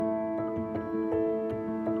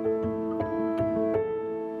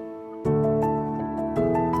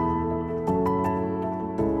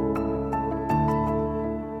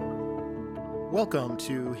Welcome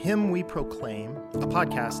to Him We Proclaim, a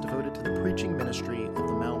podcast devoted to the preaching ministry of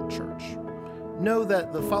the Mount Church. Know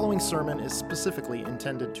that the following sermon is specifically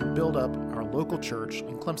intended to build up our local church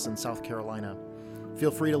in Clemson, South Carolina. Feel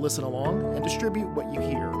free to listen along and distribute what you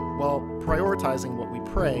hear, while prioritizing what we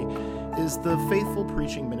pray is the faithful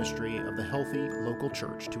preaching ministry of the healthy local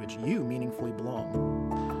church to which you meaningfully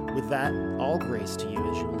belong. With that, all grace to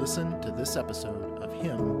you as you listen to this episode of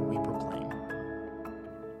Him We Proclaim.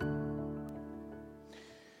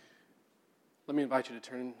 Let me invite you to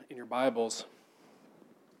turn in your Bibles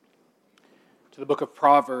to the book of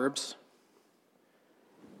Proverbs.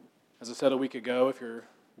 As I said a week ago, if you're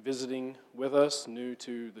visiting with us, new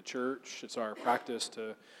to the church, it's our practice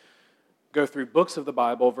to go through books of the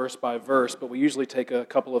Bible verse by verse, but we usually take a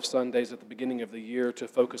couple of Sundays at the beginning of the year to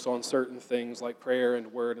focus on certain things like prayer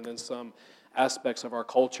and word, and then some aspects of our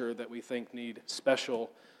culture that we think need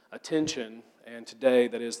special attention. And today,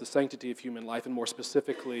 that is the sanctity of human life, and more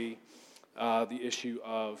specifically, the issue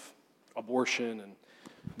of abortion and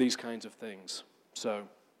these kinds of things. So,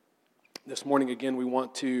 this morning again, we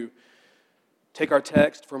want to take our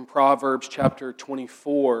text from Proverbs chapter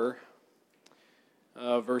 24,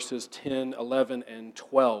 verses 10, 11, and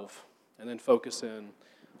 12, and then focus in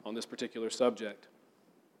on this particular subject.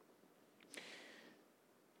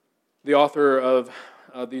 The author of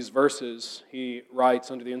these verses, he writes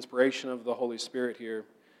under the inspiration of the Holy Spirit here,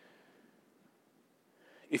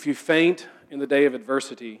 "If you faint in the day of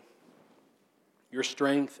adversity, your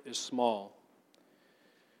strength is small.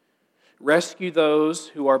 Rescue those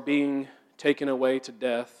who are being taken away to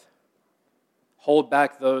death. Hold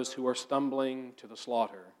back those who are stumbling to the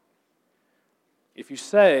slaughter. If you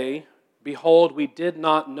say, 'Behold, we did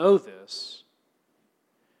not know this,'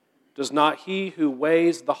 does not he who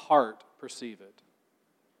weighs the heart perceive it?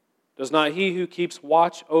 Does not he who keeps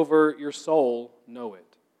watch over your soul know it?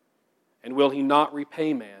 And will he not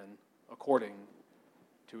repay man according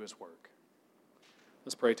to his work?"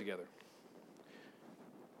 Let's pray together.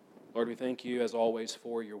 Lord, we thank you as always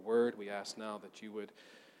for your word. We ask now that you would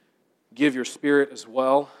give your Spirit as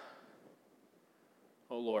well.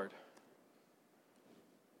 Oh Lord,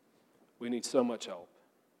 we need so much help.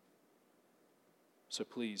 So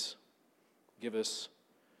please give us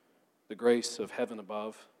the grace of heaven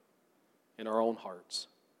above in our own hearts.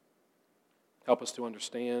 Help us to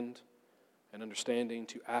understand and understanding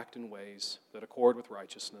to act in ways that accord with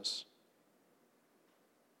righteousness.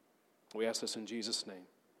 We ask this in Jesus' name.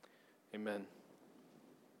 Amen.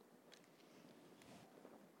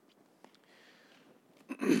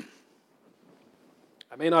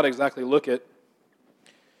 I may not exactly look it,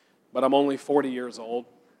 but I'm only 40 years old.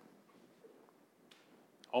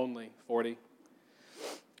 Only 40.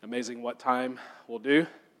 Amazing what time will do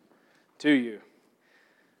to you.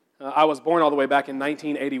 I was born all the way back in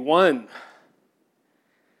 1981,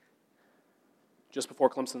 just before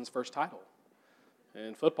Clemson's first title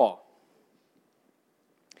in football.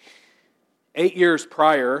 8 years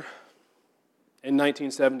prior, in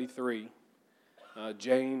 1973,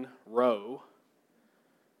 Jane Roe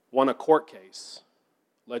won a court case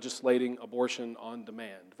legislating abortion on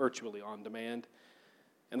demand, virtually on demand,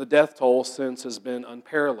 and the death toll since has been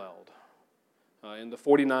unparalleled. In the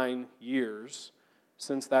 49 years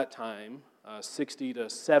since that time, 60 to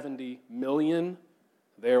 70 million,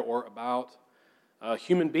 there or about,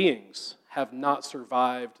 human beings have not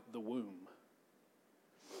survived the womb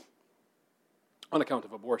on account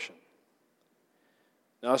of abortion.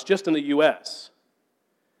 Now, it's just in the U.S.,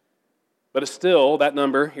 but it's still, that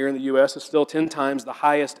number here in the U.S. is still 10 times the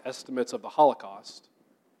highest estimates of the Holocaust,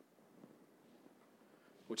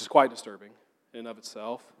 which is quite disturbing in and of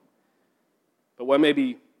itself. But what may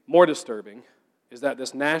be more disturbing is that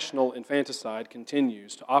this national infanticide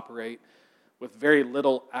continues to operate with very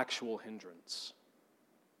little actual hindrance.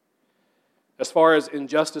 As far as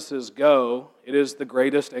injustices go, it is the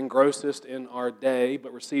greatest and grossest in our day,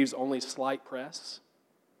 but receives only slight press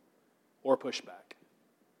or pushback.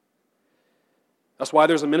 That's why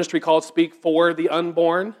there's a ministry called Speak for the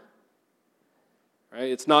Unborn.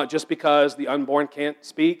 Right? It's not just because the unborn can't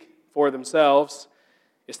speak for themselves.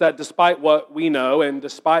 It's that despite what we know and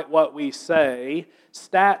despite what we say,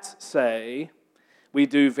 stats say we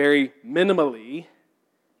do very minimally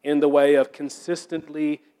in the way of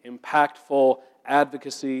consistently impactful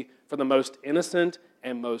advocacy for the most innocent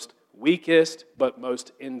and most weakest but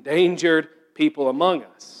most endangered people among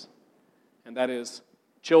us, and that is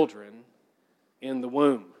children in the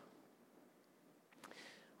womb.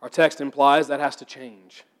 Our text implies that has to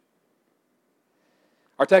change.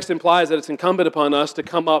 Our text implies that it's incumbent upon us to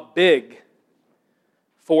come up big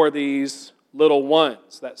for these little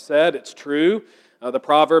ones. That said, it's true The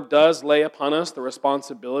proverb does lay upon us the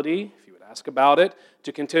responsibility, if you would ask about it,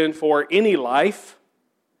 to contend for any life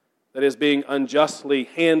that is being unjustly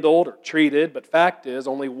handled or treated. But fact is,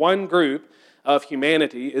 only one group of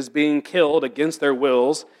humanity is being killed against their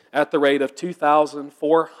wills at the rate of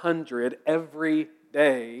 2,400 every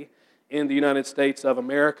day in the United States of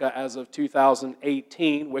America as of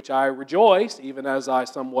 2018, which I rejoice, even as I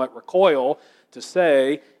somewhat recoil to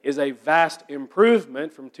say, is a vast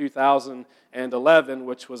improvement from 2011,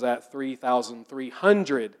 which was at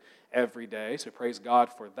 3,300 every day. So praise God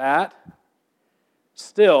for that.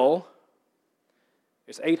 Still,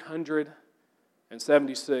 it's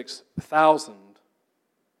 876,000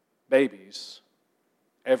 babies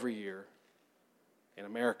every year in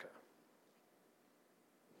America.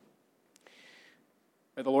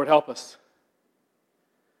 May the Lord help us.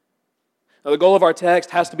 Now, the goal of our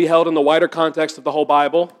text has to be held in the wider context of the whole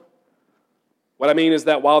Bible. What I mean is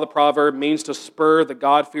that while the proverb means to spur the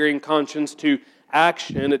God-fearing conscience to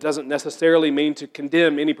action, it doesn't necessarily mean to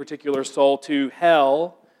condemn any particular soul to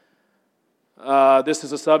hell. This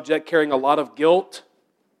is a subject carrying a lot of guilt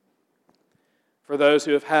for those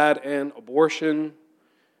who have had an abortion.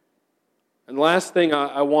 And the last thing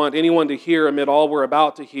I want anyone to hear amid all we're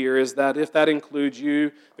about to hear is that if that includes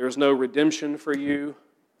you, there is no redemption for you.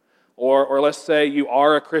 Or let's say you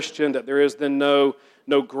are a Christian, that there is then no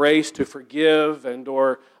grace to forgive and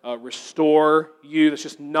or restore you. That's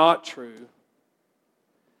just not true.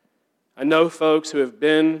 I know folks who have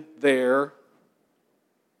been there.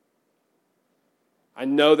 I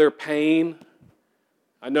know their pain.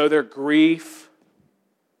 I know their grief.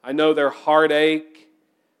 I know their heartache.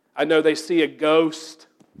 I know they see a ghost,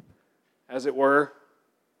 as it were,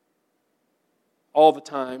 all the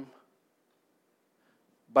time.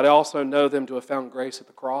 But I also know them to have found grace at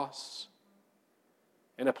the cross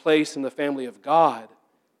and a place in the family of God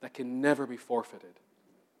that can never be forfeited.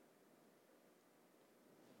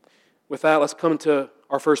 With that, let's come to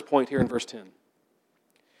our first point here in verse 10.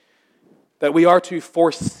 That we are to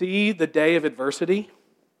foresee the day of adversity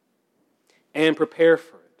and prepare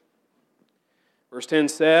for it. Verse 10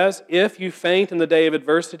 says, if you faint in the day of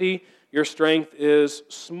adversity, your strength is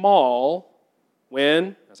small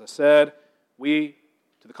when, as I said, we,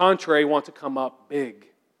 to the contrary, want to come up big.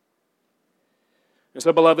 And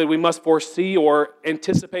so, beloved, we must foresee or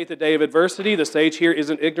anticipate the day of adversity. The sage here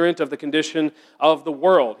isn't ignorant of the condition of the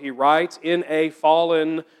world. He writes, in a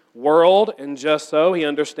fallen world, and just so, he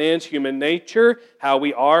understands human nature, how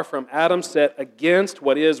we are from Adam set against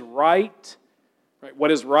what is right.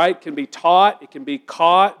 What is right can be taught, it can be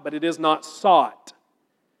caught, but it is not sought.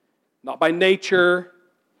 Not by nature,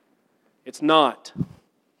 it's not. And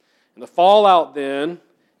the fallout then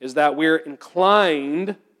is that we're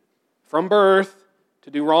inclined from birth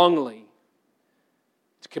to do wrongly,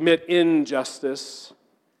 to commit injustice,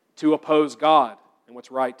 to oppose God and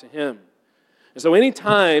what's right to Him. And so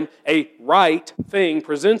anytime a right thing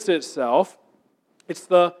presents itself, it's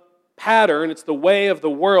the pattern, it's the way of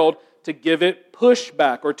the world to give it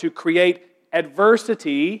pushback or to create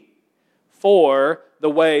adversity for the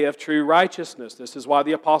way of true righteousness. This is why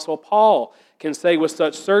the Apostle Paul can say with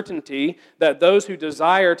such certainty that those who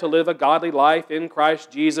desire to live a godly life in Christ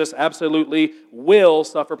Jesus absolutely will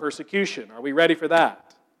suffer persecution. Are we ready for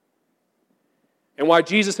that? And why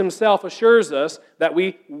Jesus himself assures us that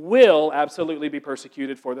we will absolutely be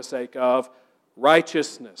persecuted for the sake of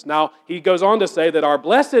righteousness. Now, he goes on to say that our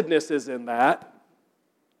blessedness is in that,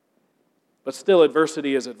 but still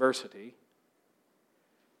adversity is adversity.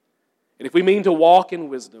 And if we mean to walk in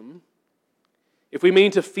wisdom, if we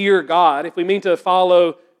mean to fear God, if we mean to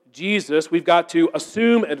follow Jesus, we've got to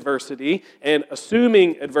assume adversity, and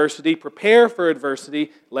assuming adversity, prepare for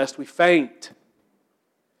adversity, lest we faint.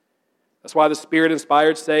 That's why the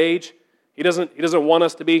Spirit-inspired sage, he doesn't want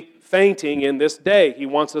us to be fainting in this day. He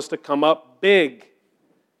wants us to come up big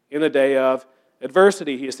in the day of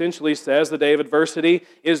adversity. He essentially says the day of adversity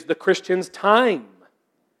is the Christian's time.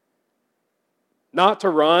 Not to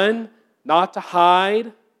run, not to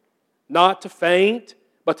hide, not to faint,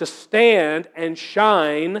 but to stand and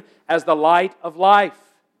shine as the light of life.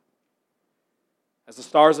 As the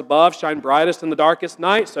stars above shine brightest in the darkest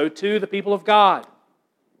night, so too the people of God.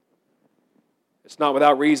 It's not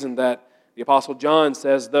without reason that the Apostle John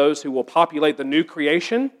says those who will populate the new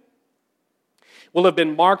creation will have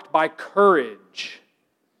been marked by courage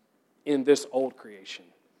in this old creation.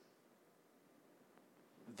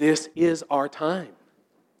 This is our time.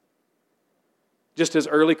 Just as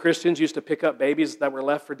early Christians used to pick up babies that were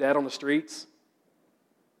left for dead on the streets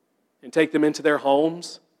and take them into their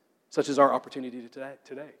homes, such is our opportunity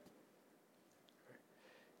today.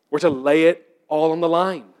 We're to lay it all on the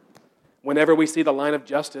line. whenever we see the line of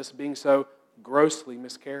justice being so grossly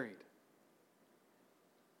miscarried.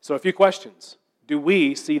 So a few questions. Do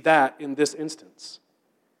we see that in this instance?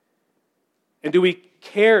 And do we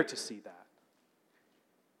care to see that?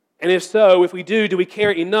 And if so, if we do we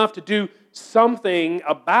care enough to do something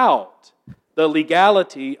about the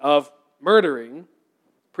legality of murdering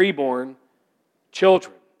preborn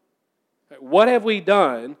children? What have we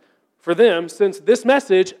done for them since this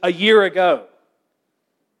message a year ago?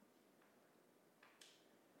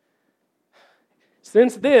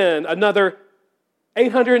 Since then, another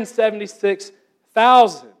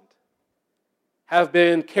 876,000 have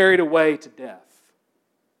been carried away to death.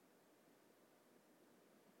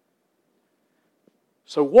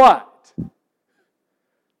 So what?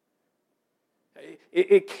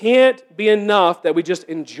 It can't be enough that we just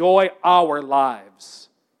enjoy our lives.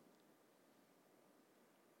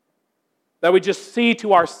 That we just see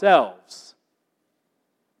to ourselves.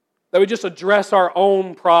 That we just address our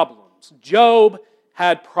own problems. Job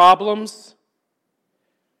had problems,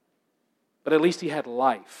 but at least he had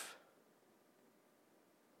life.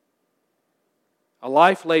 A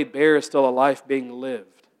life laid bare is still a life being lived.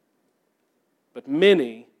 But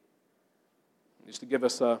many, just to give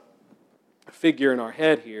us a figure in our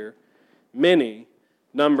head here, many,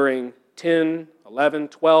 numbering 10, 11,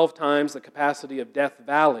 12 times the capacity of Death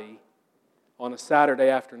Valley on a Saturday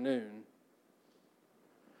afternoon,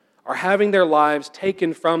 are having their lives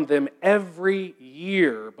taken from them every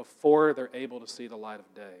year before they're able to see the light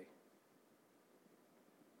of day.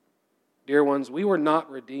 Dear ones, we were not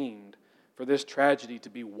redeemed for this tragedy to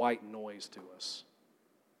be white noise to us.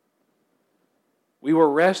 We were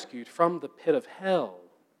rescued from the pit of hell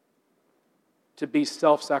to be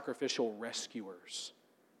self-sacrificial rescuers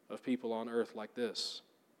of people on earth like this.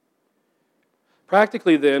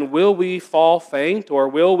 Practically then, will we fall faint or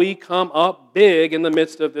will we come up big in the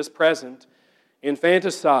midst of this present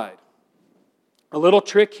infanticide? A little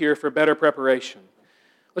trick here for better preparation.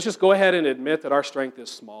 Let's just go ahead and admit that our strength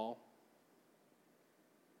is small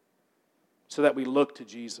so that we look to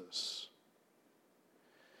Jesus.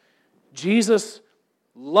 Jesus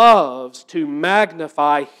loves to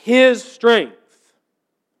magnify His strength.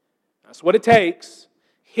 That's what it takes.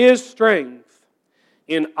 His strength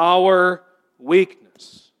in our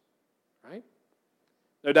weakness. Right?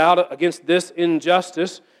 No doubt against this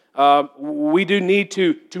injustice, we do need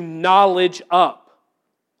to knowledge up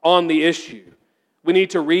on the issue. We need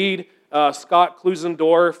to read Scott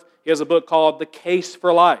Klusendorf. He has a book called The Case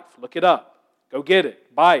for Life. Look it up. Go get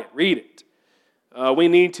it. Buy it. Read it. We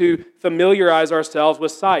need to familiarize ourselves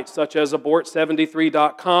with sites such as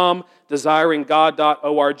abort73.com,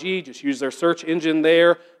 desiringgod.org. Just use their search engine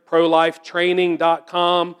there.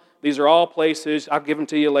 prolifetraining.com. These are all places. I'll give them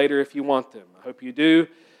to you later if you want them. I hope you do.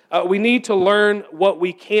 We need to learn what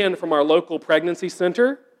we can from our local pregnancy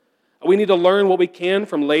center. We need to learn what we can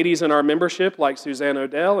from ladies in our membership like Suzanne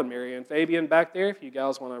Odell and Marianne Fabian back there, if you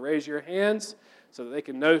guys want to raise your hands so that they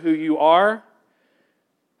can know who you are.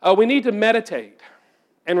 We need to meditate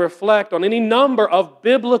and reflect on any number of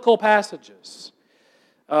biblical passages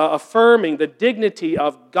affirming the dignity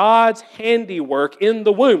of God's handiwork in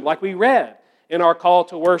the womb, like we read in our call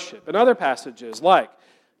to worship, and other passages like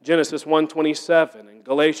Genesis 1:27 and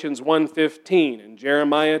Galatians 1:15 and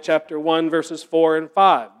Jeremiah chapter 1 verses 4 and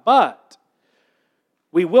 5. But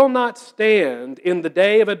we will not stand in the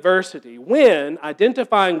day of adversity when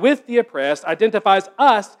identifying with the oppressed identifies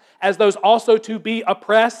us as those also to be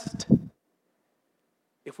oppressed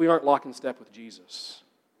if we aren't lock in step with Jesus.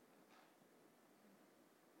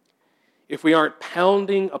 If we aren't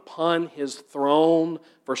pounding upon His throne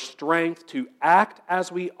for strength to act as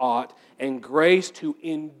we ought and grace to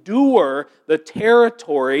endure the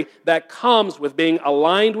territory that comes with being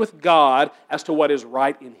aligned with God as to what is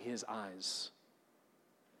right in His eyes.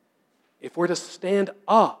 If we're to stand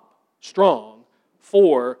up strong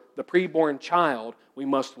for the preborn child, we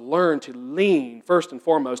must learn to lean first and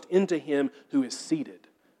foremost into Him who is seated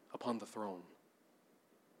upon the throne.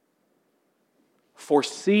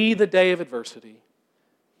 Foresee the day of adversity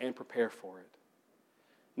and prepare for it.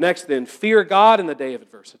 Next then, fear God in the day of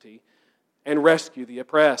adversity and rescue the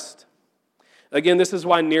oppressed. Again, this is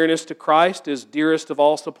why nearness to Christ is dearest of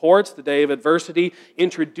all supports. The day of adversity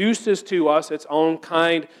introduces to us its own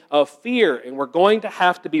kind of fear, and we're going to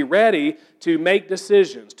have to be ready to make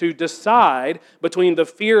decisions, to decide between the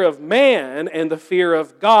fear of man and the fear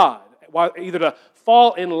of God, either to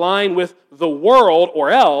fall in line with the world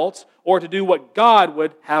or else, or to do what God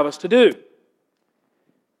would have us to do.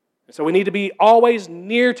 And so we need to be always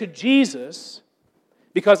near to Jesus,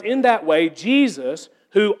 because in that way, Jesus,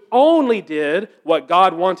 who only did what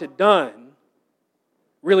God wanted done,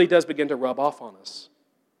 really does begin to rub off on us.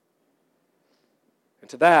 And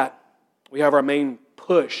to that, we have our main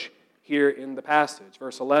push here in the passage,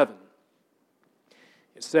 verse 11.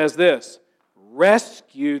 It says this,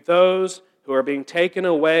 rescue those who are being taken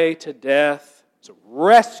away to death. So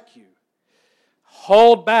rescue.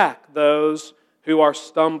 Hold back those who are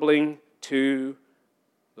stumbling to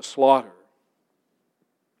the slaughter.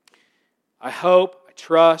 I hope, I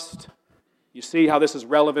trust, you see how this is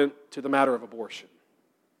relevant to the matter of abortion.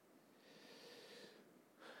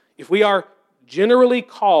 If we are generally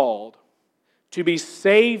called to be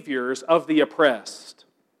saviors of the oppressed,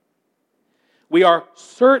 we are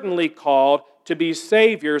certainly called to be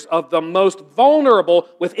saviors of the most vulnerable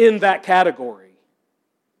within that category.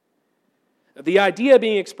 The idea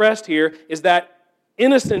being expressed here is that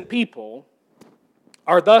innocent people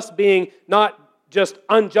are thus being not just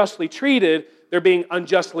unjustly treated, they're being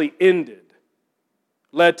unjustly ended,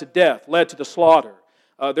 led to death, led to the slaughter.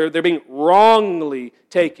 They're being wrongly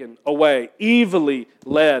taken away, evilly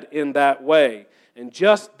led in that way. And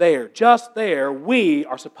just there, we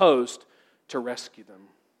are supposed to rescue them.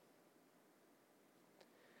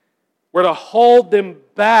 We're to hold them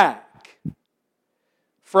back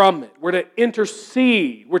from it. We're to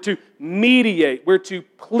intercede. We're to mediate. We're to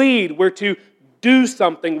plead. We're to do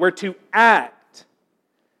something. We're to act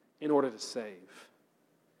in order to save.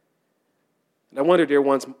 And I wonder, dear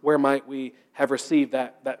ones, where might we have received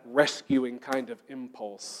that rescuing kind of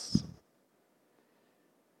impulse?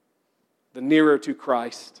 The nearer to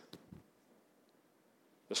Christ,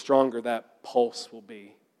 the stronger that pulse will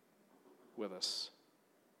be with us.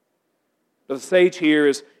 But the sage here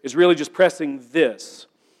is really just pressing this.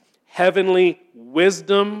 Heavenly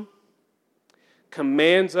wisdom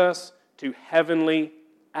commands us to heavenly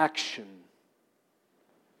action.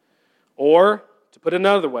 Or, to put it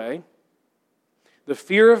another way, the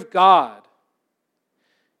fear of God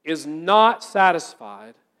is not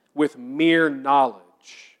satisfied with mere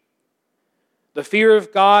knowledge. The fear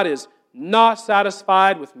of God is not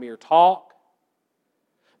satisfied with mere talk.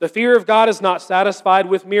 The fear of God is not satisfied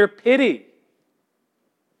with mere pity,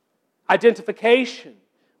 identification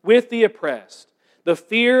with the oppressed. The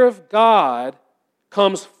fear of God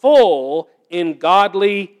comes full in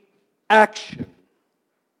godly action.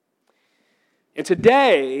 And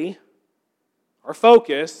today, our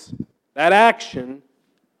focus, that action,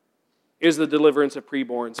 is the deliverance of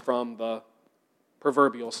preborns from the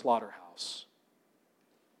proverbial slaughterhouse.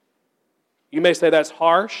 You may say that's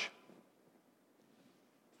harsh,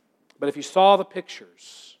 but if you saw the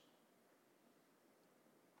pictures,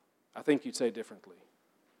 I think you'd say differently.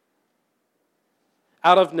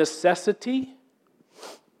 Out of necessity,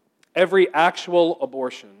 every actual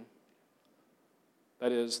abortion,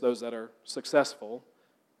 that is, those that are successful,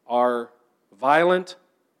 are violent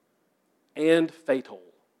and fatal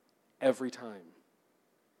every time.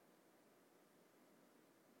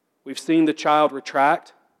 We've seen the child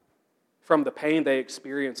retract from the pain they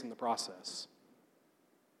experience in the process.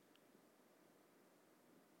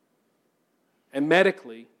 And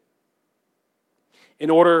medically, in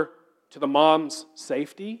order to the mom's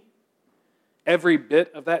safety, every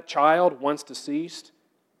bit of that child, once deceased,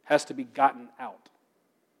 has to be gotten out.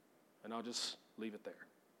 And I'll just leave it there.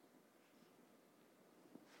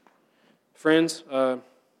 Friends,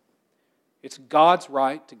 it's God's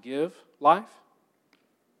right to give life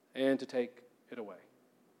and to take it away.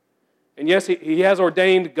 And yes, He has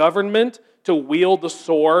ordained government to wield the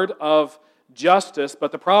sword of justice,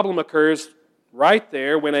 but the problem occurs right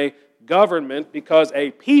there when a government, because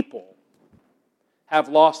a people have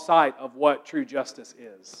lost sight of what true justice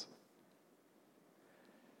is.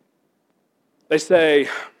 They say,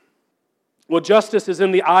 well, justice is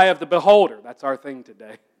in the eye of the beholder. That's our thing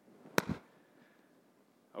today.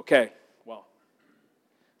 Okay, well,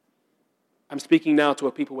 I'm speaking now to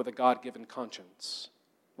a people with a God-given conscience.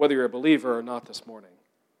 Whether you're a believer or not this morning,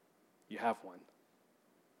 you have one.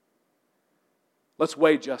 Let's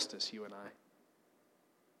weigh justice, you and I.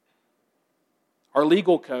 Our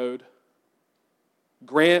legal code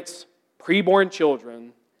grants preborn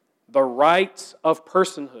children the rights of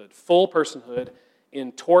personhood, full personhood,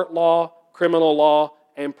 in tort law, criminal law,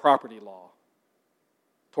 and property law.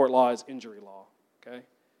 Tort law is injury law, okay?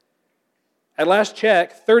 At last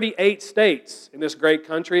check, 38 states in this great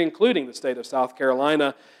country, including the state of South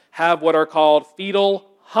Carolina, have what are called fetal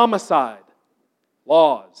homicide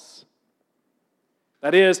laws.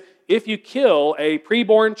 That is, if you kill a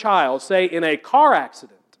preborn child, say in a car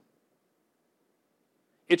accident,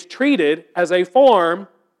 it's treated as a form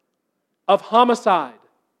of homicide.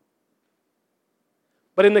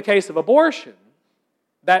 But in the case of abortion,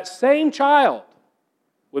 that same child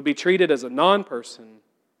would be treated as a non-person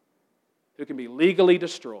who can be legally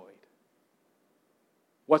destroyed.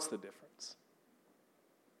 What's the difference?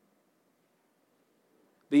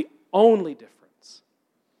 The only difference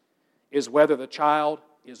is whether the child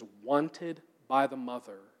is wanted by the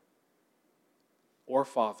mother or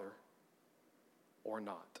father or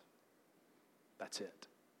not. That's it.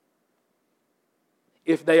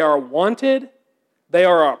 If they are wanted, they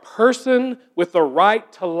are a person with the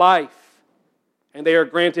right to life, and they are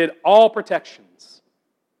granted all protections.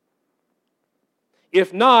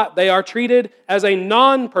 If not, they are treated as a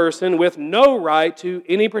non-person with no right to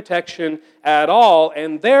any protection at all,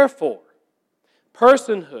 and therefore,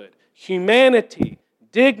 personhood, humanity,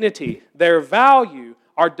 dignity, their value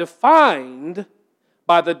are defined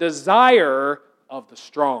by the desire of the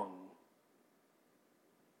strong.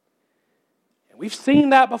 And we've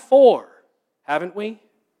seen that before, haven't we?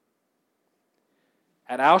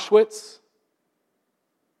 At Auschwitz,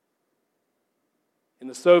 in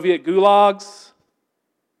the Soviet gulags,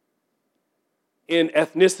 in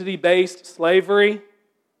ethnicity-based slavery.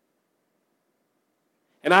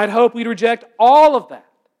 And I'd hope we'd reject all of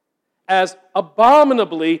that as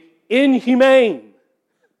abominably inhumane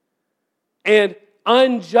and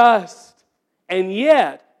unjust. And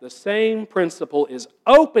yet, the same principle is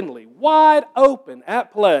openly, wide open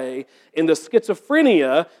at play in the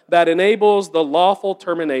schizophrenia that enables the lawful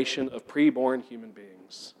termination of preborn human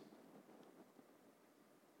beings.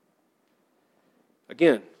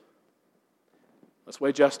 Again, let's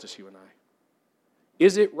weigh justice, you and I.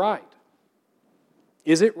 Is it right?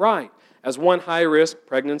 Is it right, as one high-risk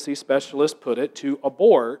pregnancy specialist put it, to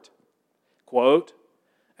abort, quote,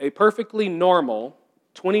 a perfectly normal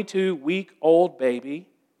 22-week-old baby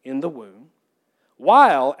in the womb,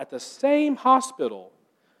 while at the same hospital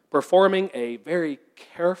performing a very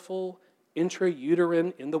careful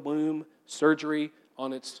intrauterine in the womb surgery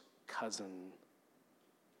on its cousin?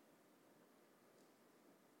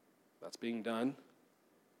 That's being done.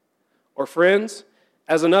 Or friends,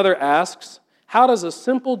 as another asks, how does a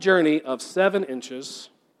simple journey of 7 inches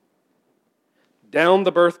down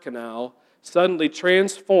the birth canal suddenly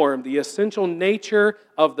transform the essential nature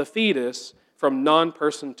of the fetus from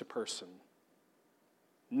non-person to person,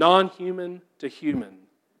 non-human to human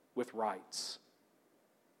with rights?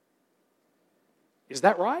 Is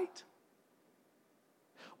that right?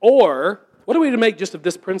 Or what are we to make just of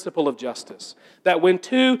this principle of justice? That when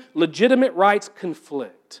two legitimate rights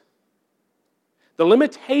conflict, the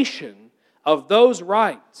limitation of those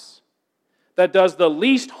rights that does the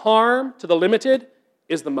least harm to the limited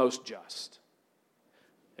is the most just.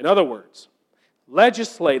 In other words,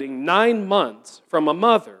 legislating 9 months from a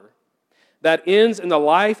mother that ends in the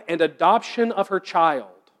life and adoption of her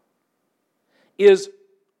child is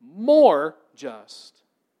more just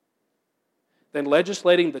than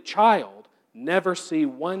legislating the child never see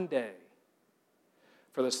one day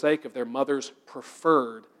for the sake of their mother's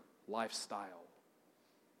preferred lifestyle.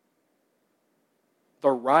 The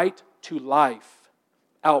right to life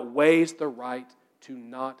outweighs the right to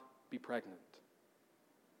not be pregnant.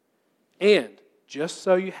 And, just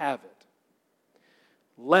so you have it,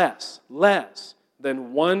 less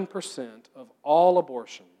than 1% of all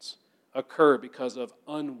abortions occur because of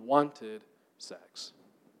unwanted sex.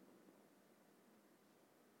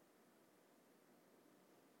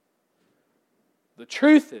 The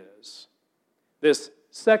truth is, this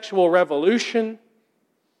sexual revolution,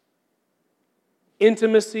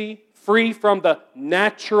 intimacy free from the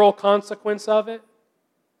natural consequence of it,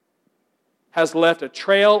 has left a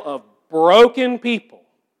trail of broken people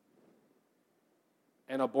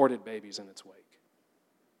and aborted babies in its wake.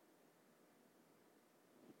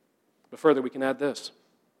 But further, we can add this.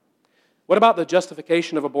 What about the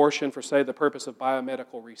justification of abortion for, say, the purpose of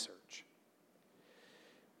biomedical research?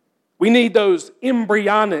 We need those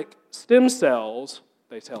embryonic stem cells,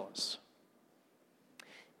 they tell us.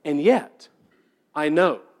 And yet, I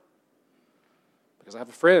know, because I have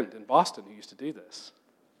a friend in Boston who used to do this,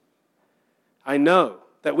 I know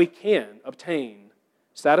that we can obtain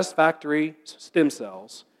satisfactory stem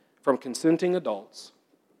cells from consenting adults,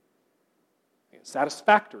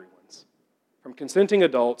 satisfactory ones, from consenting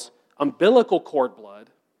adults, umbilical cord blood,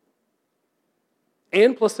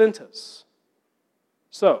 and placentas.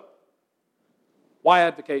 So, why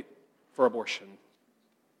advocate for abortion?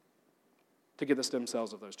 To get the stem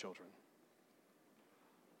cells of those children.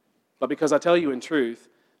 But because I tell you in truth,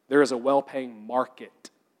 there is a well-paying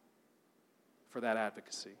market for that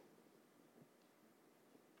advocacy.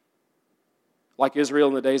 Like Israel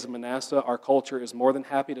in the days of Manasseh, our culture is more than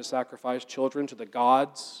happy to sacrifice children to the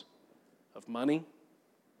gods of money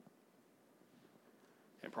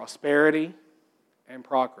and prosperity and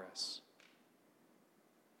progress.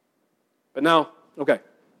 But now, okay,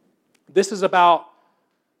 this is about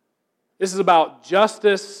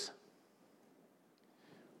justice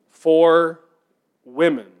for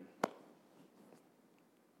women.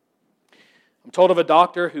 I'm told of a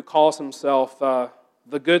doctor who calls himself the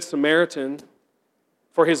Good Samaritan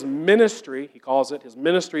for his ministry, he calls it his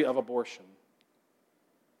ministry of abortion.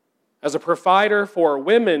 As a provider for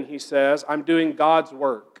women, he says, I'm doing God's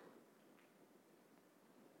work.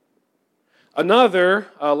 Another,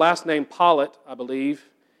 last name Pollitt, I believe,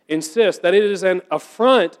 insists that it is an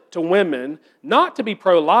affront to women not to be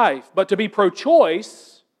pro-life, but to be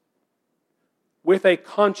pro-choice with a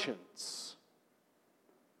conscience.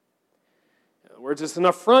 In other words, it's an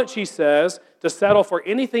affront, she says, to settle for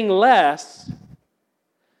anything less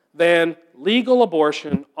than legal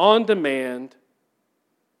abortion on demand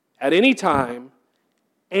at any time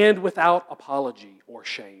and without apology or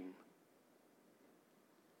shame.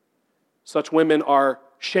 Such women are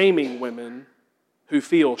shaming women who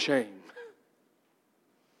feel shame.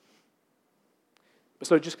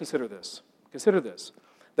 So just consider this. Consider this,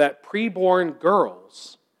 that preborn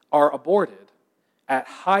girls are aborted at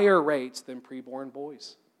higher rates than preborn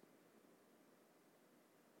boys.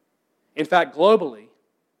 In fact, globally,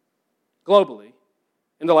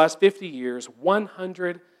 in the last 50 years,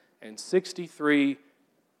 163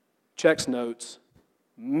 checks notes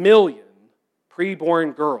million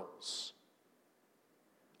preborn girls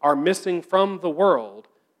are missing from the world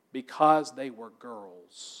because they were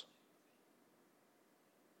girls.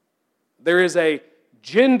 There is a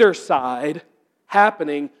gender side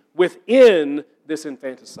happening within this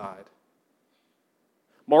infanticide.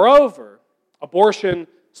 Moreover, abortion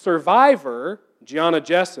survivor Gianna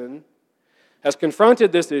Jessen has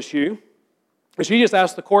confronted this issue, and she just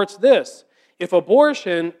asked the courts this: if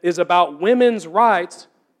abortion is about women's rights,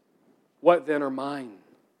 what then are mine?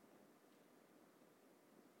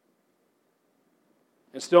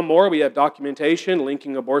 And still more, we have documentation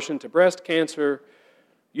linking abortion to breast cancer,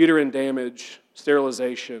 uterine damage,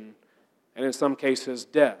 sterilization, and in some cases,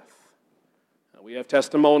 death. We have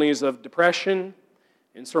testimonies of depression,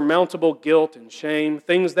 insurmountable guilt and shame,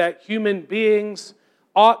 things that human beings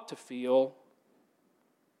ought to feel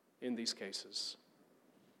in these cases.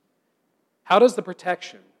 How does the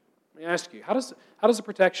protection, let me ask you, how does the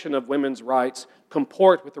protection of women's rights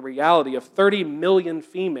comport with the reality of 30 million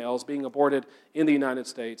females being aborted in the United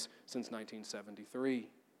States since 1973?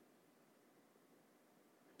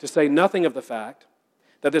 To say nothing of the fact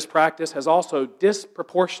that this practice has also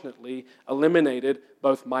disproportionately eliminated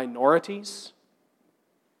both minorities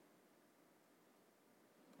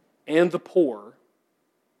and the poor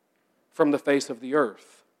from the face of the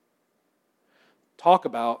earth. Talk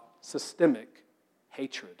about systemic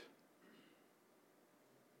hatred.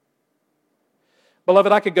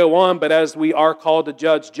 Beloved, I could go on, but as we are called to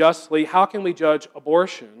judge justly, how can we judge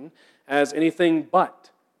abortion as anything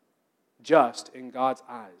but just in God's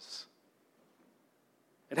eyes?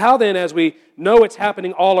 And how then, as we know it's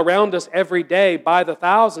happening all around us every day by the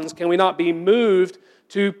thousands, can we not be moved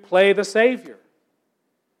to play the Savior?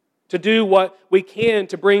 To do what we can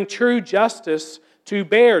to bring true justice to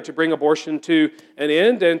bear, to bring abortion to an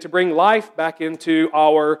end, and to bring life back into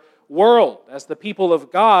our world. As the people of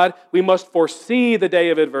God, we must foresee the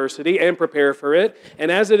day of adversity and prepare for it. And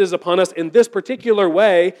as it is upon us in this particular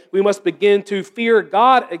way, we must begin to fear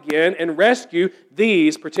God again and rescue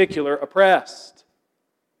these particular oppressed.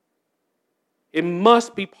 It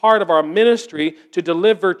must be part of our ministry to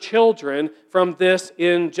deliver children from this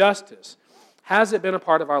injustice. Has it been a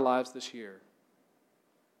part of our lives this year?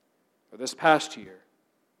 Or this past year?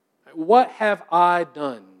 What have I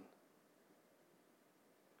done?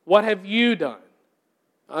 What have you done?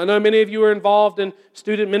 I know many of you are involved in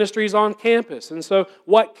student ministries on campus, and so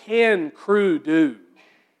what can Crew do?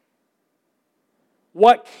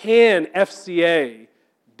 What can FCA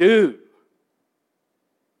do?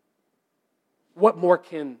 What more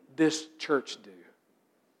can this church do?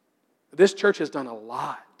 This church has done a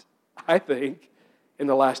lot, I think, in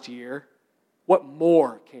the last year. What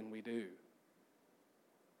more can we do?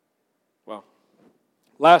 Well,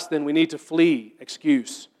 last then, we need to flee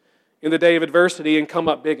excuse in the day of adversity and come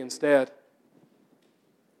up big instead.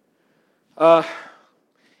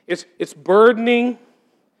 It's burdening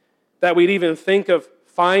that we'd even think of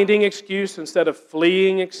finding excuse instead of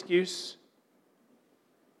fleeing excuse.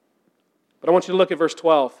 But I want you to look at verse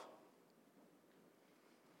 12.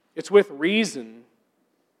 It's with reason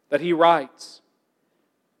that he writes,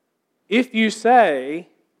 if you say,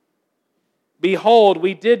 behold,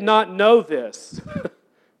 we did not know this,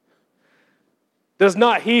 does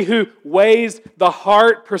not he who weighs the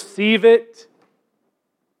heart perceive it?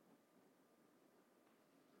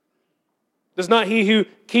 Does not he who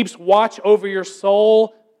keeps watch over your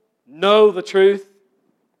soul know the truth?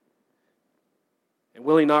 And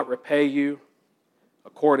will he not repay you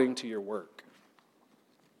according to your work?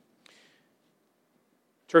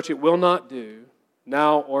 Church, it will not do,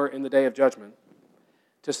 now or in the day of judgment,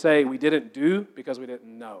 to say we didn't do because we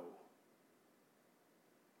didn't know.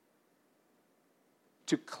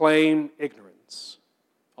 To claim ignorance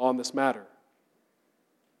on this matter.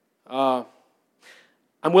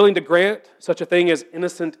 I'm willing to grant such a thing as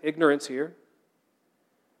innocent ignorance here,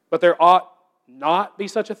 but there ought not be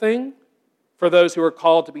such a thing for those who are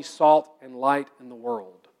called to be salt and light in the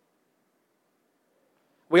world.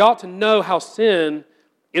 We ought to know how sin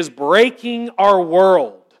is breaking our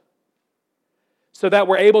world so that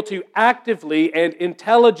we're able to actively and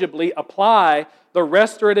intelligibly apply the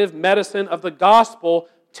restorative medicine of the gospel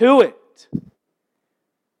to it.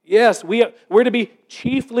 Yes, we're to be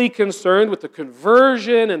chiefly concerned with the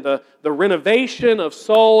conversion and the renovation of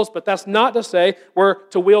souls, but that's not to say we're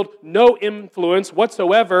to wield no influence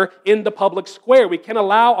whatsoever in the public square. We can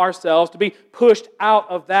allow ourselves to be pushed out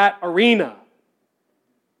of that arena.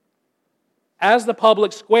 As the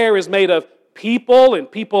public square is made of people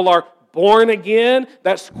and people are born again,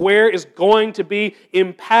 that square is going to be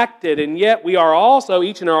impacted. And yet we are also,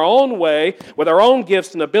 each in our own way, with our own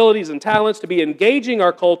gifts and abilities and talents, to be engaging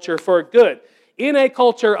our culture for good. In a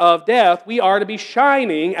culture of death, we are to be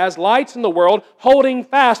shining as lights in the world, holding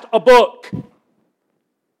fast a book.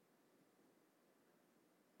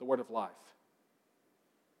 The Word of life.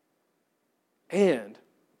 And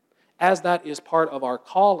as that is part of our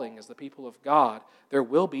calling as the people of God, there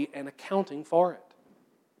will be an accounting for it.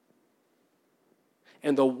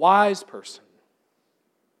 And the wise person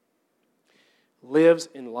lives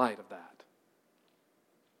in light of that.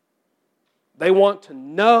 They want to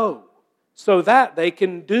know so that they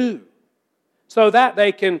can do, so that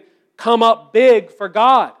they can come up big for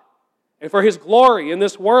God and for His glory in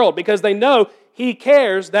this world, because they know He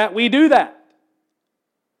cares that we do that.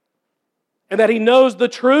 And that He knows the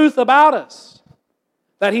truth about us.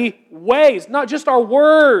 That He weighs not just our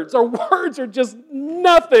words are just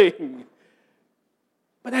nothing.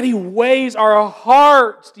 But that He weighs our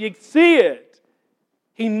hearts. Do you see it?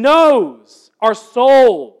 He knows our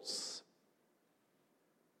souls.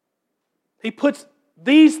 He puts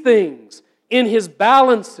these things in His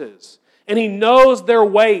balances, and He knows their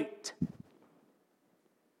weight.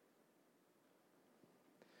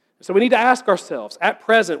 So we need to ask ourselves, at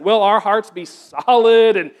present, will our hearts be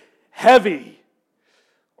solid and heavy,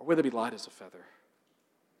 or will they be light as a feather?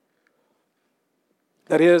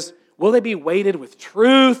 That is, will they be weighted with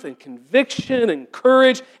truth and conviction and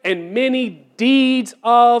courage and many deeds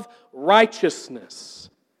of righteousness?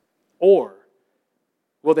 Or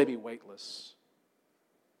will they be weightless,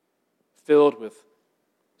 filled with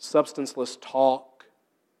substanceless talk,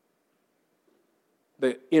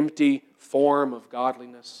 the empty form of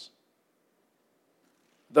godliness,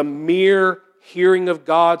 the mere hearing of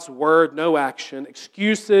God's word, no action,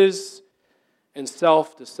 excuses and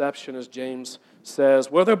self-deception, as James says?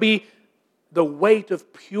 Will there be the weight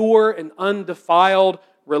of pure and undefiled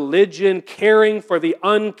religion, caring for the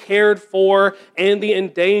uncared for and the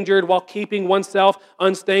endangered while keeping oneself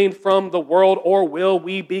unstained from the world? Or will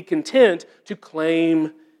we be content to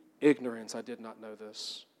claim ignorance? I did not know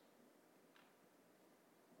this.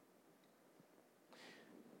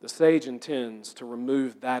 The sage intends to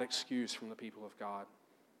remove that excuse from the people of God.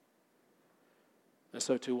 And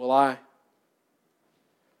so too will I.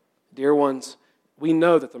 Dear ones, we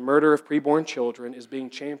know that the murder of preborn children is being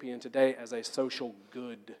championed today as a social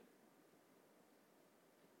good.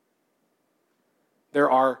 There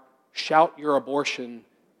are "Shout Your Abortion"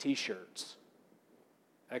 t-shirts,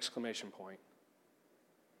 exclamation point.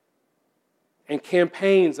 And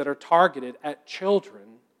campaigns that are targeted at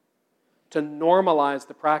children to normalize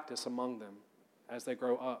the practice among them as they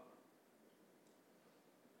grow up.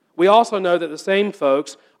 We also know that the same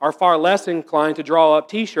folks are far less inclined to draw up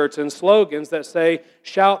t-shirts and slogans that say,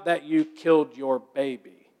 "Shout that you killed your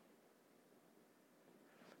baby."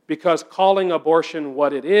 Because calling abortion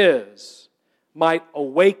what it is might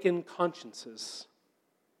awaken consciences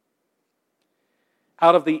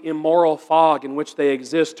out of the immoral fog in which they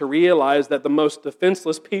exist to realize that the most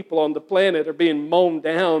defenseless people on the planet are being mown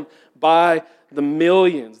down by the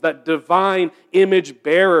millions, that divine image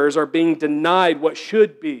bearers are being denied what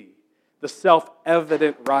should be the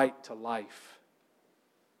self-evident right to life.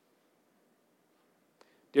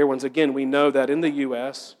 Dear ones, again, we know that in the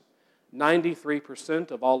U.S., 93%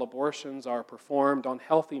 of all abortions are performed on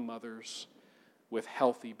healthy mothers with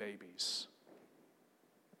healthy babies.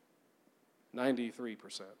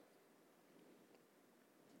 93%.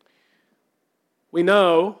 We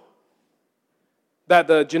know that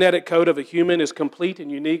the genetic code of a human is complete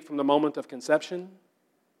and unique from the moment of conception.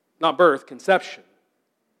 Not birth, conception.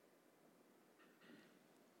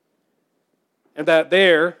 And that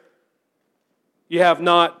there, you have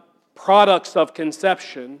not products of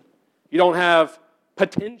conception. You don't have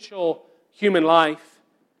potential human life,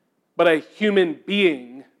 but a human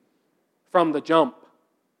being from the jump.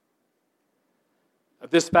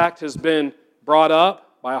 This fact has been brought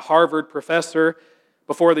up by a Harvard professor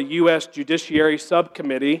before the U.S. Judiciary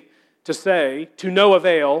Subcommittee to say, to no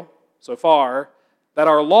avail so far, that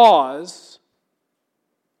our laws,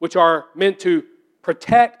 which are meant to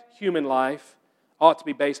protect human life, ought to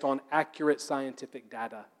be based on accurate scientific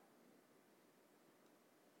data.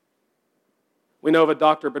 We know of a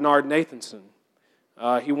Dr. Bernard Nathanson.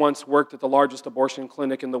 He once worked at the largest abortion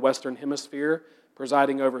clinic in the Western Hemisphere,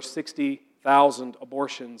 presiding over 60,000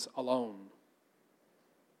 abortions alone.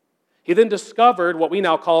 He then discovered what we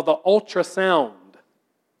now call the ultrasound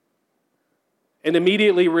and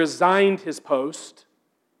immediately resigned his post,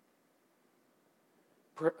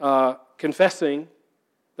 confessing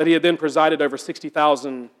that he had then presided over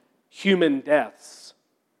 60,000 human deaths,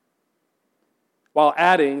 while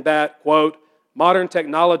adding that, quote, modern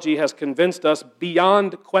technology has convinced us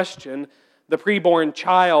beyond question the preborn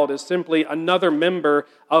child is simply another member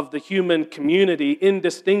of the human community,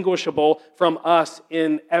 indistinguishable from us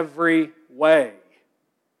in every way.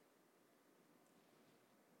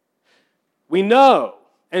 We know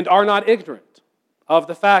and are not ignorant of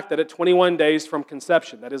the fact that at 21 days from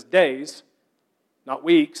conception, that is days, not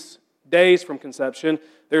weeks, days from conception,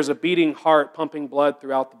 there's a beating heart pumping blood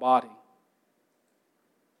throughout the body.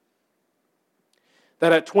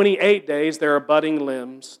 That at 28 days, there are budding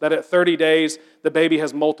limbs. That at 30 days, the baby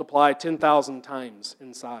has multiplied 10,000 times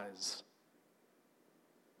in size.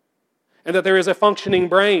 And that there is a functioning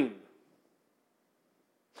brain.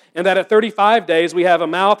 And that at 35 days, we have a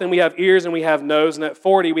mouth and we have ears and we have nose. And at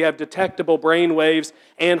 40, we have detectable brain waves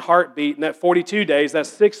and heartbeat. And at 42 days, that's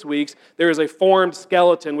 6 weeks, there is a formed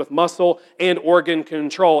skeleton with muscle and organ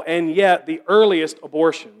control. And yet, the earliest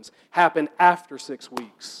abortions happen after 6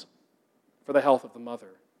 weeks for the health of the mother.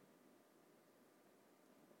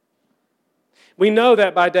 We know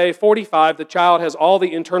that by day 45, the child has all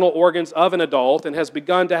the internal organs of an adult and has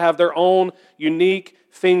begun to have their own unique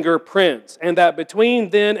fingerprints. And that between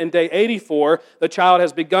then and day 84, the child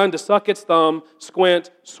has begun to suck its thumb, squint,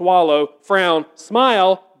 swallow, frown,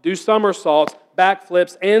 smile, do somersaults,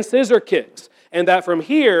 backflips, and scissor kicks. And that from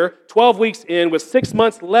here, 12 weeks in, with 6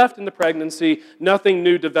 months left in the pregnancy, nothing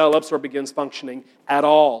new develops or begins functioning at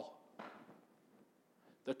all.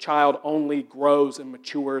 The child only grows and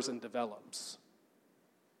matures and develops.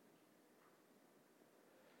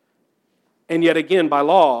 And yet again, by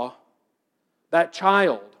law, that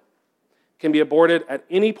child can be aborted at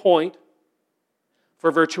any point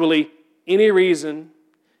for virtually any reason,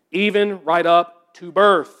 even right up to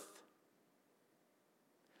birth.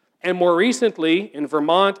 And more recently, in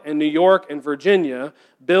Vermont and New York and Virginia,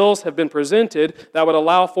 bills have been presented that would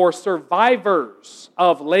allow for survivors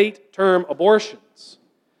of late-term abortions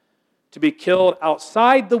to be killed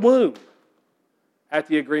outside the womb at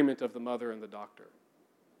the agreement of the mother and the doctor.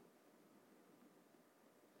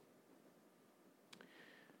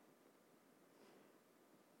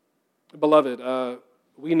 Beloved,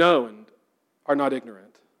 we know and are not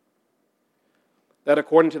ignorant that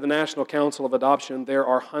according to the National Council of Adoption, there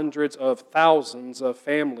are hundreds of thousands of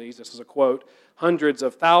families, this is a quote, hundreds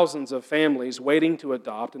of thousands of families waiting to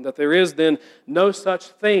adopt, and that there is then no such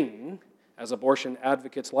thing, as abortion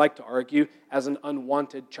advocates like to argue, as an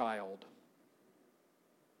unwanted child.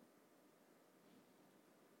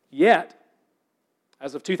 Yet,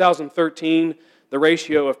 as of 2013, the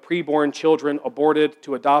ratio of preborn children aborted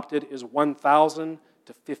to adopted is 1,000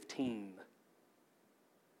 to 15.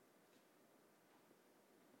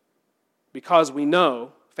 Because we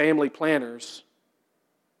know family planners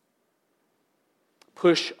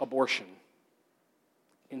push abortion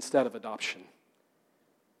instead of adoption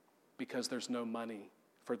because there's no money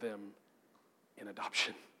for them in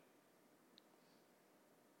adoption.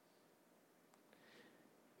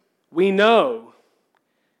 We know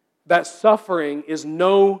that suffering is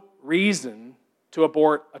no reason to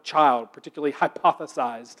abort a child, particularly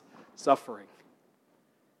hypothesized suffering.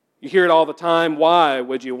 You hear it all the time, why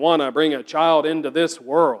would you want to bring a child into this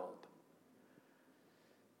world?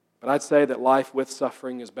 But I'd say that life with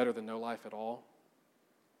suffering is better than no life at all.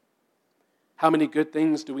 How many good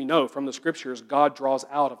things do we know from the Scriptures God draws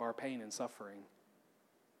out of our pain and suffering?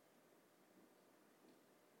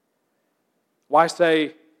 Why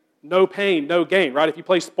say no pain, no gain, right? If you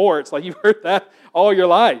play sports, like you've heard that all your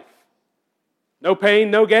life. No pain,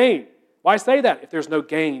 no gain. Why say that if there's no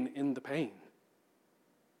gain in the pain?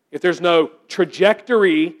 If there's no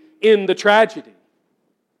trajectory in the tragedy?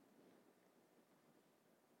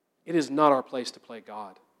 It is not our place to play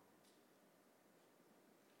God.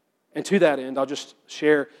 And to that end, I'll just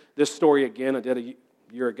share this story again. I did a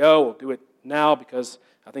year ago. We'll do it now because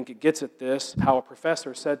I think it gets at this, how a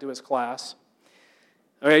professor said to his class,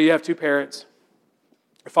 okay, you have two parents.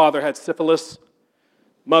 Your father had syphilis,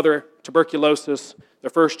 mother tuberculosis. Their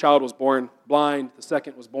first child was born blind. The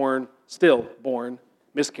second was still born,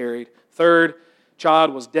 miscarried. Third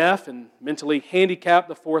child was deaf and mentally handicapped.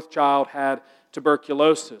 The fourth child had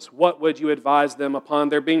tuberculosis. What would you advise them upon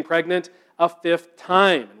their being pregnant a fifth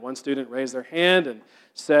time? And one student raised their hand and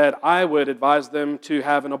said, I would advise them to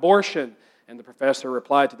have an abortion. And the professor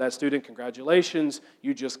replied to that student, congratulations,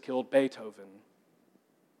 you just killed Beethoven.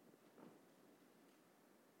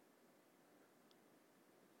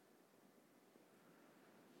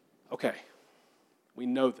 Okay, we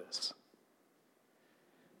know this.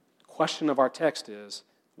 The question of our text is,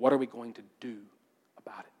 what are we going to do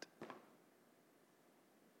about it?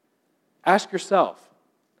 Ask yourself,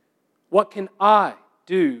 what can I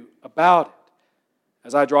do about it?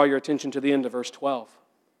 As I draw your attention to the end of verse 12.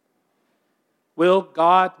 Will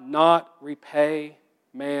God not repay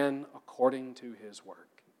man according to his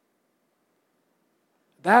work?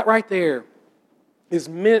 That right there is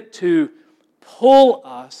meant to pull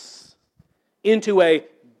us into a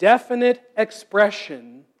definite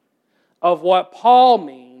expression of what Paul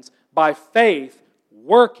means by faith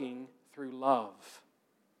working through love.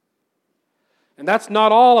 And that's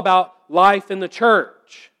not all about life in the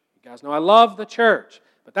church. You guys know I love the church.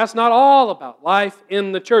 But that's not all about life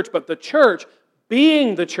in the church, but the church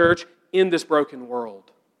being the church in this broken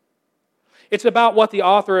world. It's about what the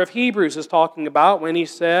author of Hebrews is talking about when he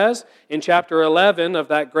says in chapter 11 of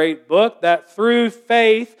that great book that through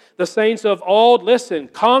faith the saints of old, listen,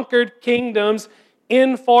 conquered kingdoms,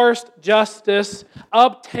 enforced justice,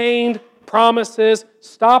 obtained promises,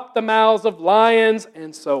 stopped the mouths of lions,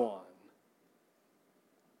 and so on.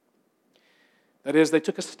 That is, they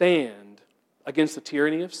took a stand against the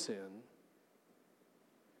tyranny of sin,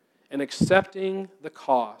 and accepting the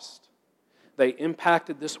cost, they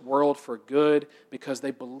impacted this world for good because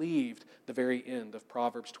they believed the very end of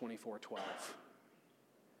Proverbs 24:12.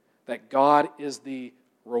 That God is the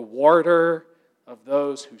rewarder of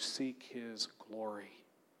those who seek His glory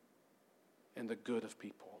and the good of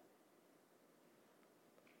people.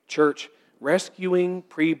 Church, rescuing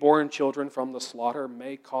preborn children from the slaughter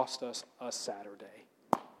may cost us a Saturday.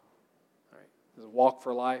 All right. Is it Walk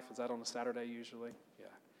for Life? Is that on a Saturday usually? Yeah.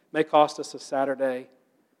 It may cost us a Saturday.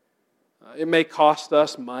 It may cost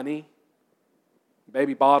us money,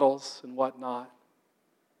 baby bottles and whatnot,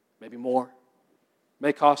 maybe more. It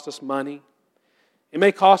may cost us money. It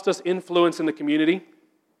may cost us influence in the community.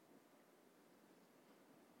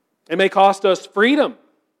 It may cost us freedom.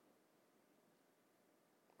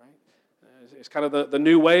 It's kind of the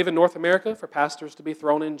new wave in North America for pastors to be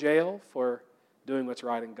thrown in jail for doing what's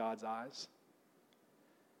right in God's eyes.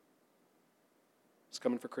 It's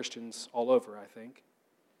coming for Christians all over, I think.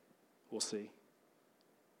 We'll see.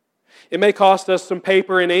 It may cost us some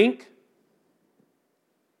paper and ink,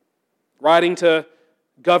 writing to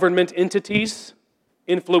government entities,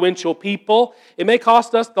 influential people. It may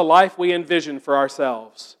cost us the life we envision for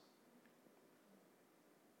ourselves.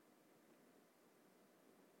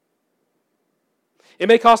 It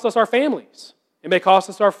may cost us our families. It may cost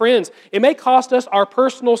us our friends. It may cost us our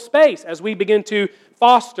personal space as we begin to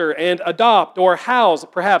foster and adopt or house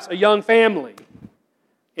perhaps a young family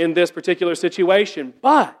in this particular situation.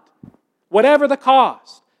 But whatever the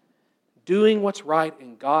cost, doing what's right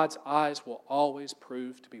in God's eyes will always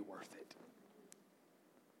prove to be worth it.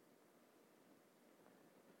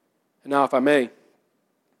 And now, if I may,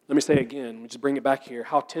 let me say again, we just bring it back here,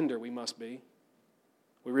 how tender we must be.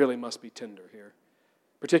 We really must be tender here.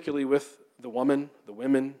 Particularly with the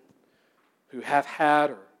women who have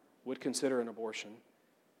had or would consider an abortion.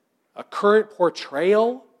 A current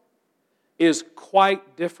portrayal is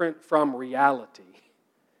quite different from reality.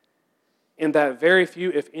 In that very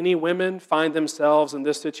few, if any, women find themselves in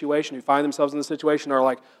this situation, are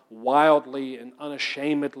like wildly and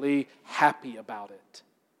unashamedly happy about it.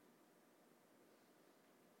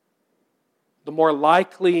 The more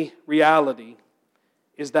likely reality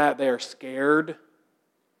is that they are scared,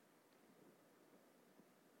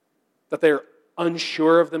 that they're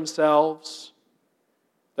unsure of themselves,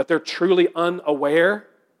 that they're truly unaware.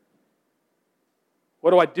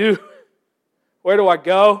 What do I do? Where do I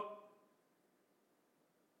go?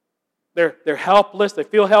 They're helpless, they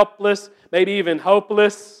feel helpless, maybe even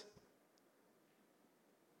hopeless.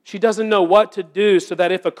 She doesn't know what to do, so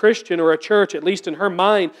that if a Christian or a church, at least in her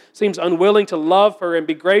mind, seems unwilling to love her and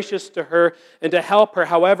be gracious to her and to help her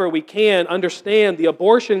however we can, understand the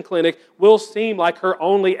abortion clinic will seem like her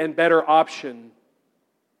only and better option.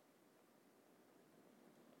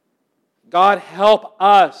 God help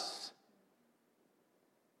us,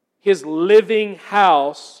 His living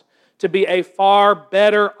house, to be a far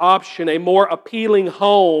better option, a more appealing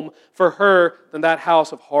home for her than that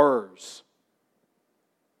house of horrors.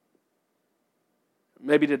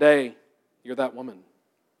 Maybe today you're that woman.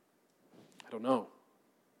 I don't know.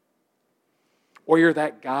 Or you're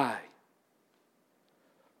that guy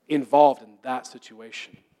involved in that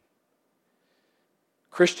situation.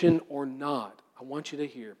 Christian or not, I want you to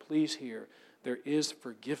hear, please hear, there is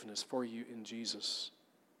forgiveness for you in Jesus.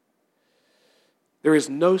 There is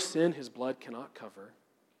no sin His blood cannot cover.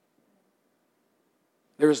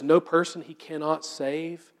 There is no person He cannot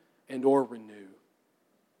save and or renew.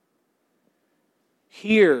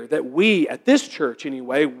 Here, that we, at this church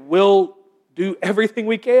anyway, will do everything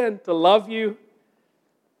we can to love you,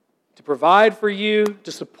 to provide for you,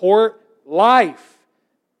 to support life.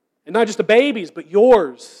 And not just the babies, but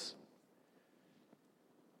yours.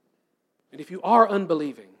 And if you are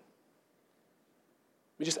unbelieving,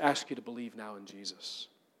 let me just ask you to believe now in Jesus.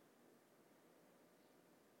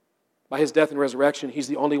 By His death and resurrection, He's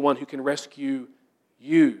the only one who can rescue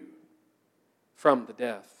you from the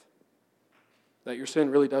death that your sin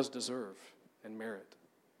really does deserve and merit.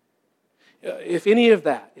 If any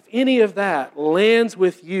of that lands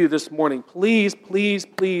with you this morning, please, please,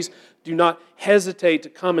 please do not hesitate to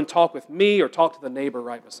come and talk with me or talk to the neighbor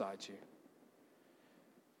right beside you.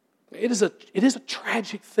 It is a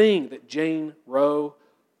tragic thing that Jane Roe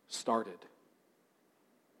started.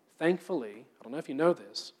 Thankfully, I don't know if you know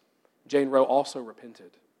this, Jane Roe also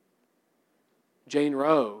repented. Jane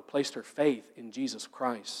Roe placed her faith in Jesus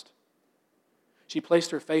Christ. She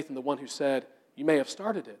placed her faith in the one who said, "You may have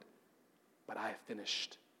started it, but I have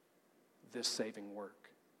finished this saving work."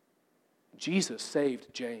 Jesus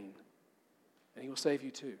saved Jane, and He will save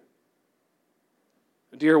you too.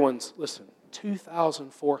 Dear ones, listen,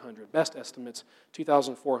 2,400, best estimates,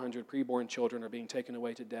 2,400 preborn children are being taken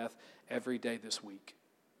away to death every day this week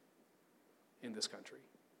in this country.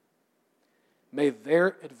 May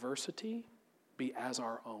their adversity be as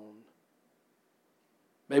our own.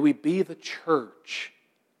 May we be the church.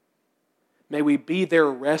 May we be their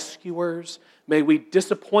rescuers. May we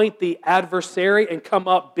disappoint the adversary and come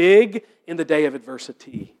up big in the day of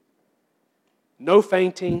adversity. No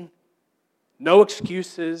fainting, no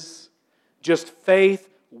excuses, just faith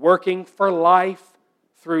working for life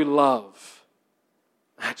through love.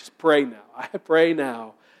 I pray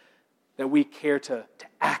now that we care to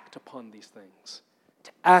act upon these things,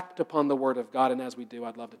 to act upon the Word of God. And as we do,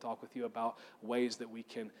 I'd love to talk with you about ways that we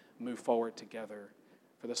can move forward together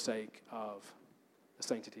for the sake of the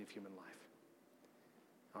sanctity of human life.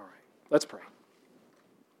 All right, let's pray.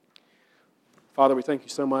 Father, we thank you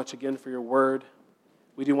so much again for your Word.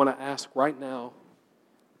 We do want to ask right now,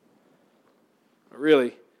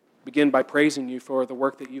 really begin by praising you for the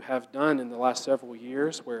work that you have done in the last several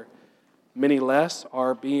years, where many less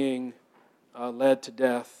are being led to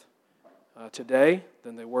death today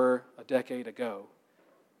than they were a decade ago.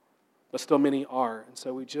 But still many are. And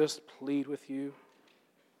so we just plead with you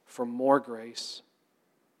for more grace,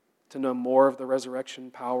 to know more of the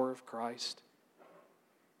resurrection power of Christ,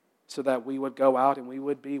 so that we would go out and we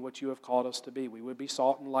would be what you have called us to be. We would be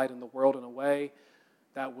salt and light in the world in a way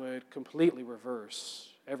that would completely reverse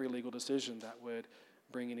every legal decision that would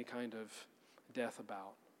bring any kind of death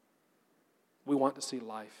about. We want to see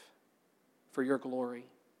life for your glory,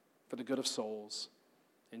 for the good of souls.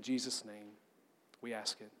 In Jesus' name, we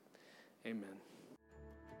ask it. Amen.